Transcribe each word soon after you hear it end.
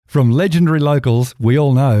From legendary locals we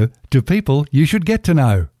all know to people you should get to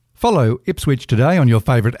know. Follow Ipswich Today on your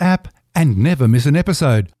favourite app and never miss an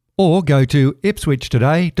episode. Or go to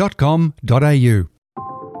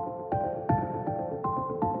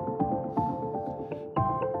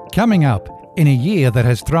ipswichtoday.com.au. Coming up, in a year that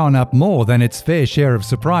has thrown up more than its fair share of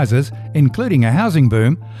surprises, including a housing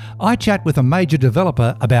boom, I chat with a major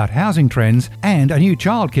developer about housing trends and a new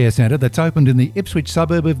childcare centre that's opened in the Ipswich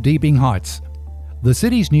suburb of Deebing Heights. The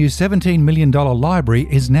city's new $17 million library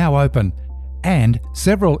is now open, and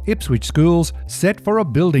several Ipswich schools set for a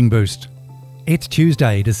building boost. It's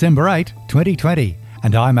Tuesday, December 8, 2020,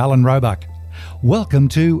 and I'm Alan Roebuck. Welcome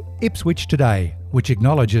to Ipswich Today, which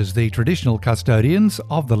acknowledges the traditional custodians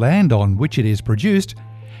of the land on which it is produced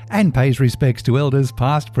and pays respects to elders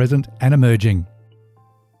past, present and emerging.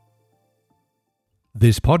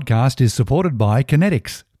 This podcast is supported by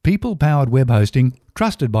Kinetics, people-powered web hosting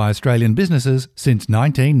trusted by Australian businesses since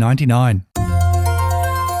 1999.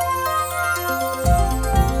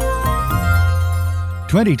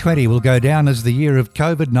 2020 will go down as the year of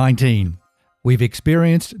COVID-19. We've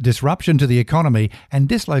experienced disruption to the economy and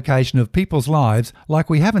dislocation of people's lives like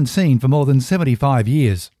we haven't seen for more than 75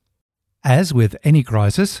 years. As with any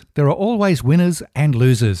crisis, there are always winners and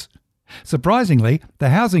losers. Surprisingly,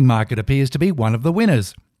 the housing market appears to be one of the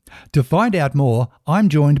winners. To find out more, I'm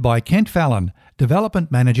joined by Kent Fallon, Development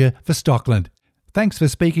Manager for Stockland. Thanks for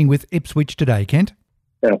speaking with Ipswich Today, Kent.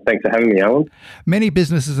 Thanks for having me, Alan. Many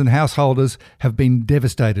businesses and householders have been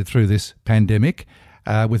devastated through this pandemic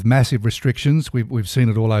with massive restrictions. We've seen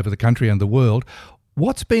it all over the country and the world.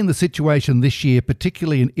 What's been the situation this year,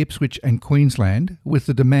 particularly in Ipswich and Queensland, with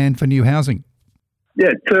the demand for new housing?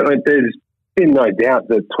 Yeah, certainly there's been no doubt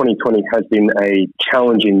that 2020 has been a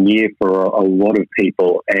challenging year for a lot of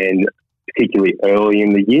people, and particularly early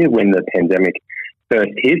in the year when the pandemic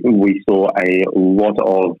first hit, and we saw a lot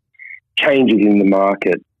of changes in the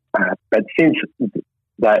market. But since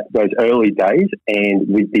those early days, and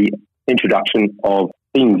with the introduction of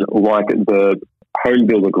things like the home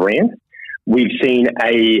builder grant, we've seen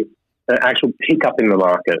an actual pickup in the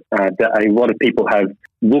market. A lot of people have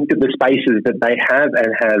looked at the spaces that they have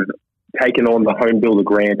and have taken on the home builder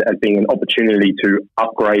grant as being an opportunity to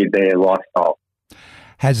upgrade their lifestyle.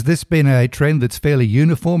 Has this been a trend that's fairly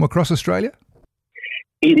uniform across Australia?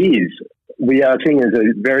 It is. We are seeing as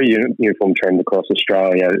a very uniform trend across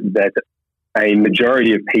Australia that a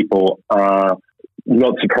majority of people are,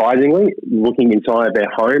 not surprisingly, looking inside their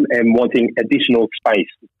home and wanting additional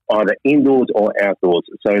space, either indoors or outdoors.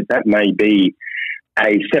 So that may be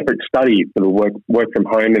a separate study for the work from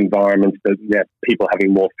home environments, but people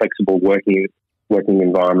having more flexible working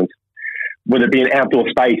environments. Whether it be an outdoor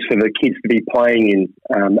space for the kids to be playing in,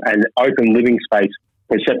 an open living space,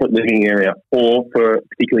 a separate living area, or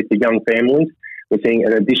particularly for young families, we're seeing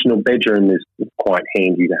an additional bedroom is quite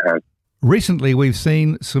handy to have. Recently, we've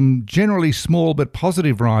seen some generally small but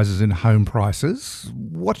positive rises in home prices.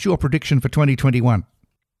 What's your prediction for 2021?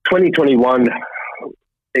 2021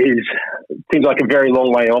 seems like a very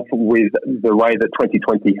long way off with the way that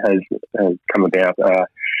 2020 has come about.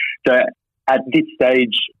 So at this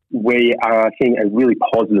stage, we are seeing a really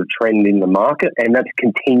positive trend in the market, and that's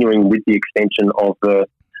continuing with the extension of the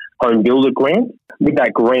home builder grant. With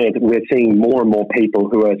that grant, we're seeing more and more people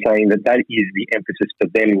who are saying that is the emphasis for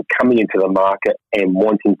them coming into the market and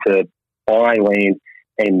wanting to buy land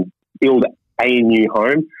and build a new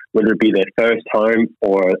home, whether it be their first home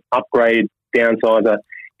or upgrade, downsizer.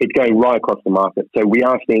 It's going right across the market. So we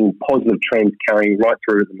are seeing positive trends carrying right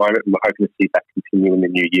through at the moment, and we're hoping to see that continue in the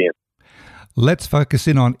new year. Let's focus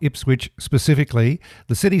in on Ipswich specifically.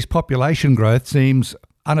 The city's population growth seems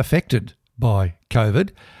unaffected by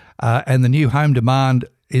COVID, and the new home demand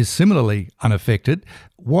is similarly unaffected.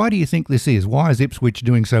 Why do you think this is? Why is Ipswich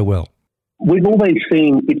doing so well? We've always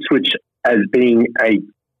seen Ipswich as being a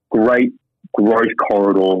great growth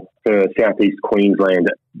corridor for southeast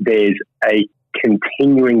Queensland. There's a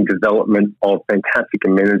continuing development of fantastic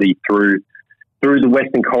amenity through the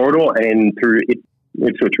Western Corridor and through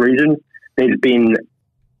Ipswich region. There's been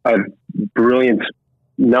a brilliant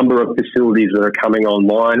number of facilities that are coming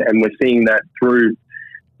online, and we're seeing that through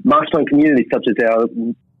masterplan communities such as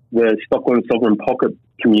the Stockland Sovereign Pocket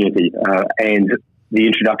community and the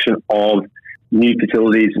introduction of new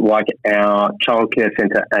facilities like our childcare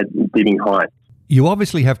centre at Deebing Heights. You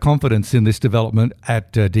obviously have confidence in this development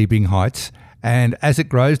at Deebing Heights. And as it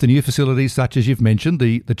grows, the new facilities, such as you've mentioned,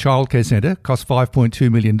 the childcare centre costs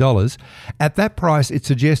 $5.2 million. At that price, it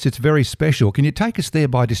suggests it's very special. Can you take us there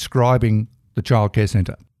by describing the childcare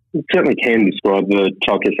centre? We certainly can describe the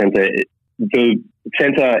childcare centre. The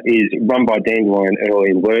centre is run by Dandelion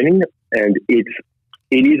Early Learning, and it's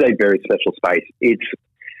it is a very special space. It's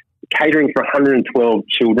catering for 112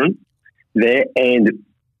 children there and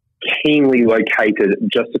keenly located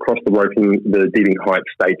just across the road from the Deebing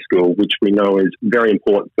Heights State School, which we know is very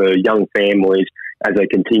important for young families as they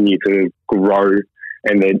continue to grow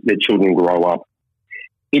and their children grow up.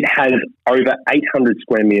 It has over 800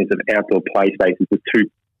 square metres of outdoor play spaces with 2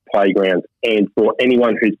 playgrounds. And for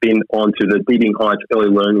anyone who's been onto the Deebing Heights Early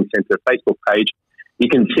Learning Centre Facebook page, you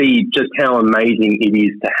can see just how amazing it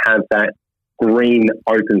is to have that green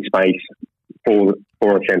open space for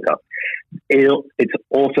a centre. It's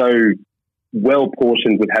also well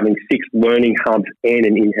portioned with having 6 learning hubs and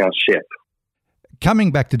an in-house chef.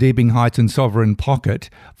 Coming back to Deebing Heights and Sovereign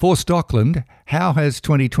Pocket, for Stockland, how has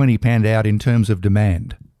 2020 panned out in terms of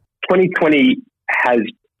demand? 2020 has,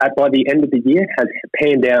 by the end of the year, has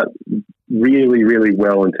panned out really, really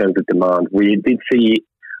well in terms of demand. We did see,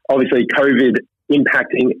 obviously, COVID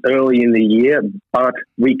impacting early in the year, but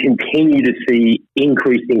we continue to see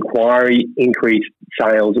increased inquiry, increased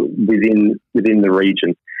sales within the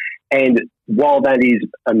region. And while that is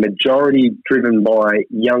a majority driven by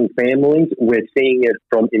young families, we're seeing it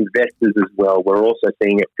from investors as well. We're also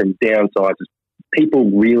seeing it from downsizers.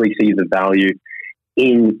 People really see the value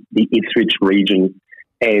in the Ipswich region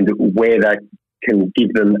and where that can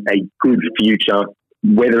give them a good future,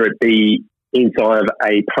 whether it be inside of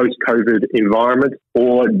a post-COVID environment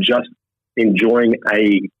or just enjoying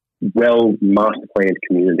a well-master-planned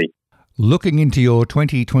community. Looking into your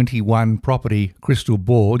 2021 property crystal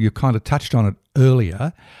ball, you kind of touched on it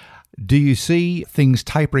earlier. Do you see things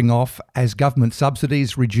tapering off as government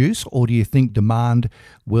subsidies reduce, or do you think demand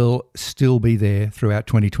will still be there throughout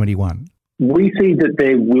 2021? We see that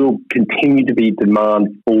there will continue to be demand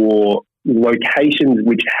for locations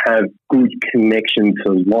which have good connection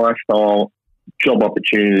to lifestyle, job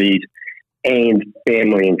opportunities, and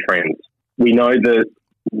family and friends. We know that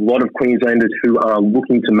a lot of Queenslanders who are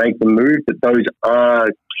looking to make the move, that those are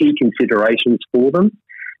key considerations for them,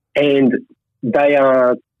 and they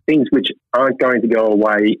are things which aren't going to go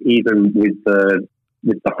away even with the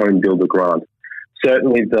home builder grant.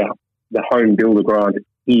 Certainly the home builder grant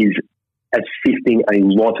is assisting a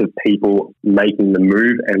lot of people making the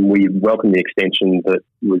move, and we welcome the extension that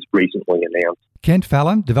was recently announced. Kent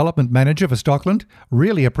Fallon, Development Manager for Stockland,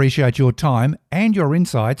 really appreciate your time and your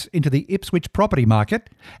insights into the Ipswich property market,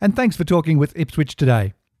 and thanks for talking with Ipswich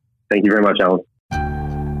today. Thank you very much, Alan.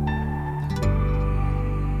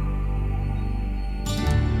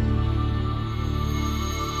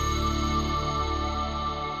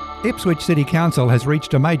 Ipswich City Council has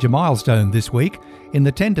reached a major milestone this week in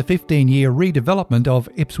the 10 to 15 year redevelopment of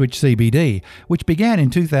Ipswich CBD, which began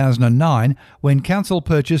in 2009 when Council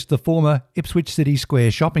purchased the former Ipswich City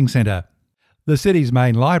Square shopping centre. The city's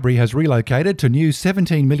main library has relocated to new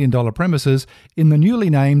 $17 million premises in the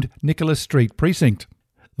newly named Nicholas Street precinct.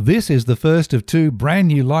 This is the first of 2 brand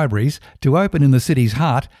new libraries to open in the city's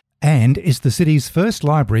heart and is the city's first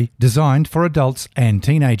library designed for adults and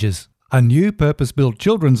teenagers. A new purpose-built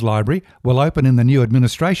children's library will open in the new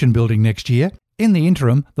administration building next year. In the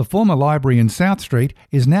interim, the former library in South Street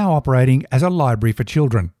is now operating as a library for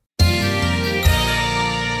children.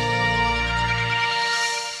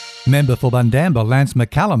 Member for Bundamba Lance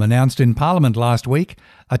McCallum announced in Parliament last week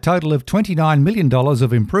a total of $29 million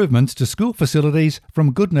of improvements to school facilities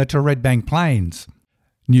from Goodna to Redbank Plains.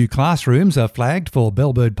 New classrooms are flagged for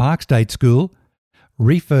Bellbird Park State School,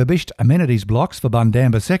 refurbished amenities blocks for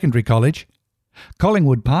Bundamba Secondary College,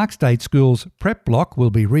 Collingwood Park State School's prep block will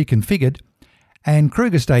be reconfigured, and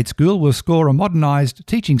Kruger State School will score a modernised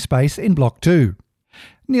teaching space in Block 2.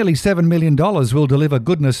 Nearly $7 million will deliver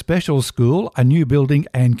Goodness Special School a new building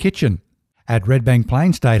and kitchen. At Redbank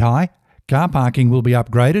Plains State High, car parking will be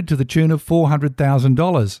upgraded to the tune of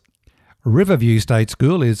 $400,000. Riverview State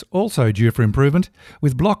School is also due for improvement,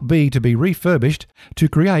 with Block B to be refurbished to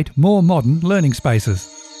create more modern learning spaces.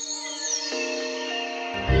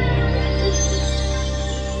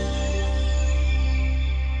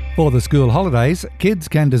 For the school holidays, kids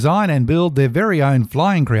can design and build their very own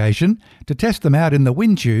flying creation to test them out in the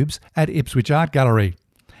wind tubes at Ipswich Art Gallery.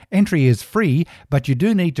 Entry is free, but you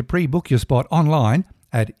do need to pre-book your spot online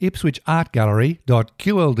at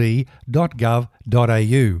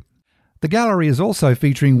ipswichartgallery.qld.gov.au. The gallery is also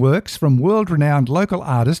featuring works from world-renowned local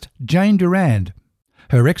artist Jane Durand.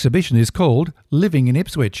 Her exhibition is called Living in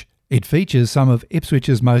Ipswich. It features some of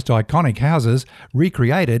Ipswich's most iconic houses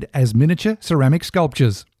recreated as miniature ceramic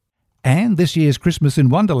sculptures. And this year's Christmas in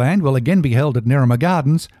Wonderland will again be held at Nerima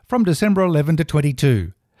Gardens from December 11 to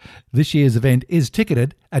 22. This year's event is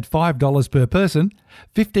ticketed at $5 per person,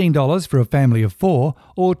 $15 for a family of 4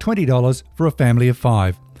 or $20 for a family of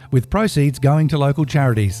 5. with proceeds going to local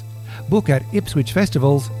charities. Book at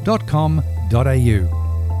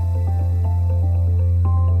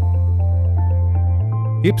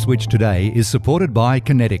ipswichfestivals.com.au. Ipswich Today is supported by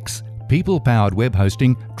Kinetics, people-powered web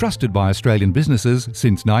hosting trusted by Australian businesses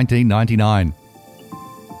since 1999.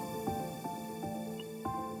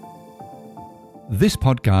 This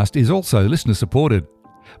podcast is also listener-supported.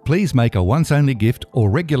 Please make a once-only gift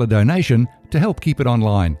or regular donation to help keep it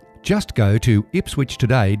online. Just go to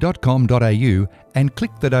ipswichtoday.com.au and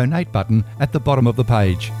click the donate button at the bottom of the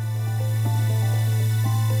page.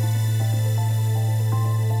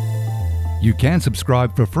 You can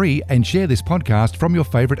subscribe for free and share this podcast from your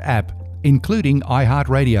favourite app, including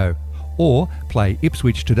iHeartRadio, or play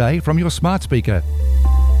Ipswich Today from your smart speaker.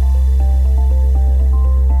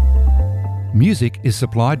 Music is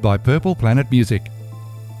supplied by Purple Planet Music.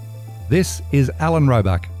 This is Alan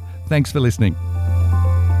Roebuck. Thanks for listening.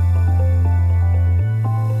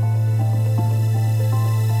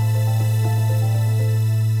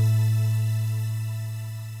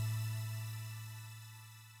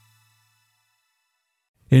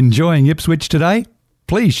 Enjoying Ipswich Today?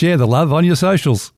 Please share the love on your socials.